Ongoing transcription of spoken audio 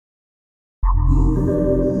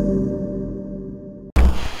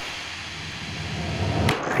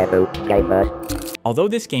REPO, Kegworks. Although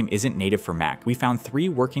this game isn't native for Mac, we found 3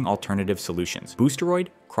 working alternative solutions: Boosteroid,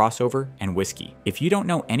 Crossover, and Whisky. If you don't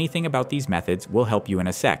know anything about these methods, we'll help you in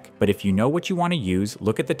a sec. But if you know what you want to use,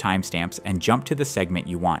 look at the timestamps and jump to the segment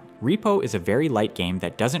you want. REPO is a very light game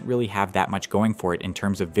that doesn't really have that much going for it in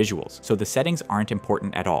terms of visuals, so the settings aren't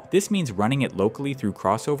important at all. This means running it locally through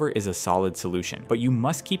Crossover is a solid solution, but you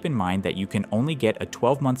must keep in mind that you can only get a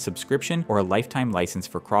 12-month subscription or a lifetime license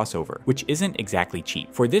for Crossover, which isn't exactly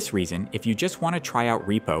cheap. For this reason, if you just want to try out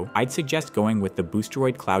REPO, I'd suggest going with the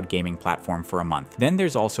Boosteroid cloud gaming platform for a month. Then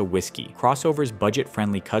there's also Whisky, Crossover's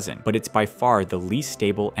budget-friendly cousin, but it's by far the least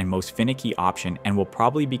stable and most finicky option and will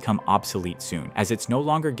probably become obsolete soon, as it's no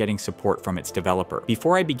longer getting support from its developer.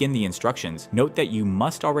 Before I begin the instructions, note that you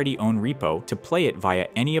must already own REPO to play it via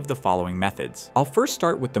any of the following methods. I'll first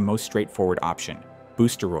start with the most straightforward option,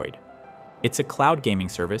 Boosteroid. It's a cloud gaming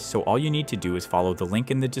service, so all you need to do is follow the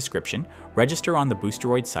link in the description, register on the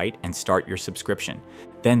Boosteroid site, and start your subscription.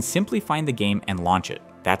 Then simply find the game and launch it.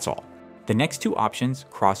 That's all. The next 2 options,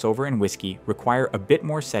 Crossover and Whisky, require a bit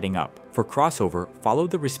more setting up. For Crossover, follow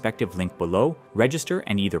the respective link below, register,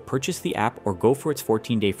 and either purchase the app or go for its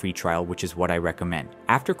 14-day free trial, which is what I recommend.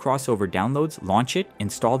 After Crossover downloads, launch it,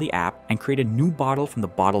 install the app, and create a new bottle from the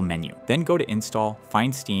bottle menu. Then go to Install,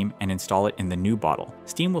 find Steam, and install it in the new bottle.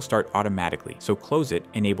 Steam will start automatically, so close it,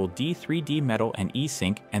 enable D3D Metal and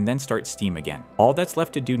eSync, and then start Steam again. All that's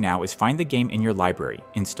left to do now is find the game in your library,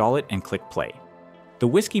 install it, and click play. The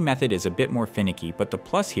Whisky method is a bit more finicky, but the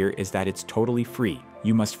plus here is that it's totally free.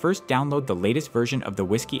 You must first download the latest version of the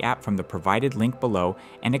Whisky app from the provided link below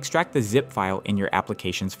and extract the zip file in your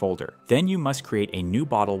applications folder. Then you must create a new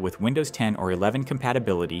bottle with Windows 10 or 11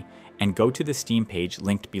 compatibility and go to the Steam page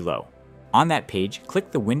linked below. On that page, click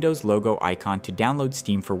the Windows logo icon to download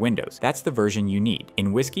Steam for Windows. That's the version you need.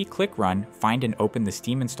 In Whisky, click Run, find and open the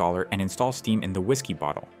Steam installer, and install Steam in the Whisky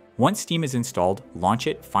bottle. Once Steam is installed, launch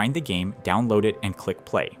it, find the game, download it, and click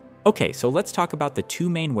play. Okay, so let's talk about the 2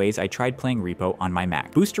 main ways I tried playing REPO on my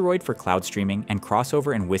Mac. Boosteroid for cloud streaming and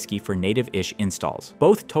Crossover and Whisky for native-ish installs.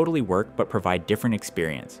 Both totally work but provide different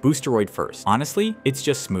experience. Boosteroid first. Honestly, it's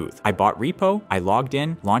just smooth. I bought REPO, I logged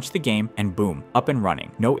in, launched the game, and boom, up and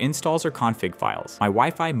running. No installs or config files. My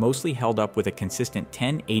Wi-Fi mostly held up with a consistent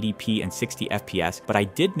 1080p and 60 FPS, but I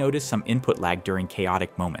did notice some input lag during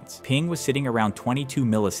chaotic moments. Ping was sitting around 22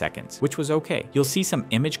 milliseconds, which was okay. You'll see some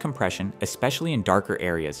image compression, especially in darker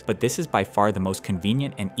areas, but this is by far the most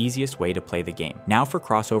convenient and easiest way to play the game. Now for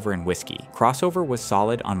Crossover and Whisky. Crossover was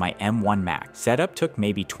solid on my M1 Mac. Setup took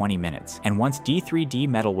maybe 20 minutes, and once D3D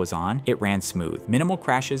Metal was on, it ran smooth. Minimal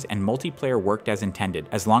crashes and multiplayer worked as intended,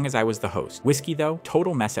 as long as I was the host. Whisky though,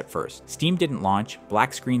 total mess at first. Steam didn't launch,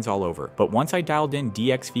 black screens all over, but once I dialed in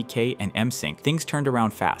DXVK and MSync, things turned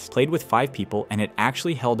around fast. Played with 5 people, and it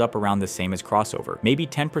actually held up around the same as Crossover, maybe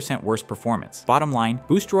 10% worse performance. Bottom line,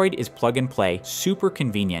 Boosteroid is plug and play, super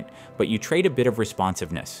convenient, but you trade a bit of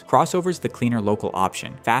responsiveness. Crossover's the cleaner local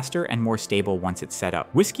option, faster and more stable once it's set up.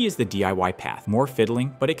 Whisky is the DIY path, more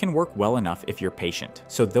fiddling, but it can work well enough if you're patient.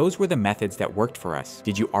 So those were the methods that worked for us.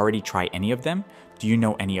 Did you already try any of them? Do you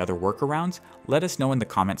know any other workarounds? Let us know in the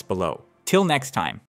comments below. Till next time.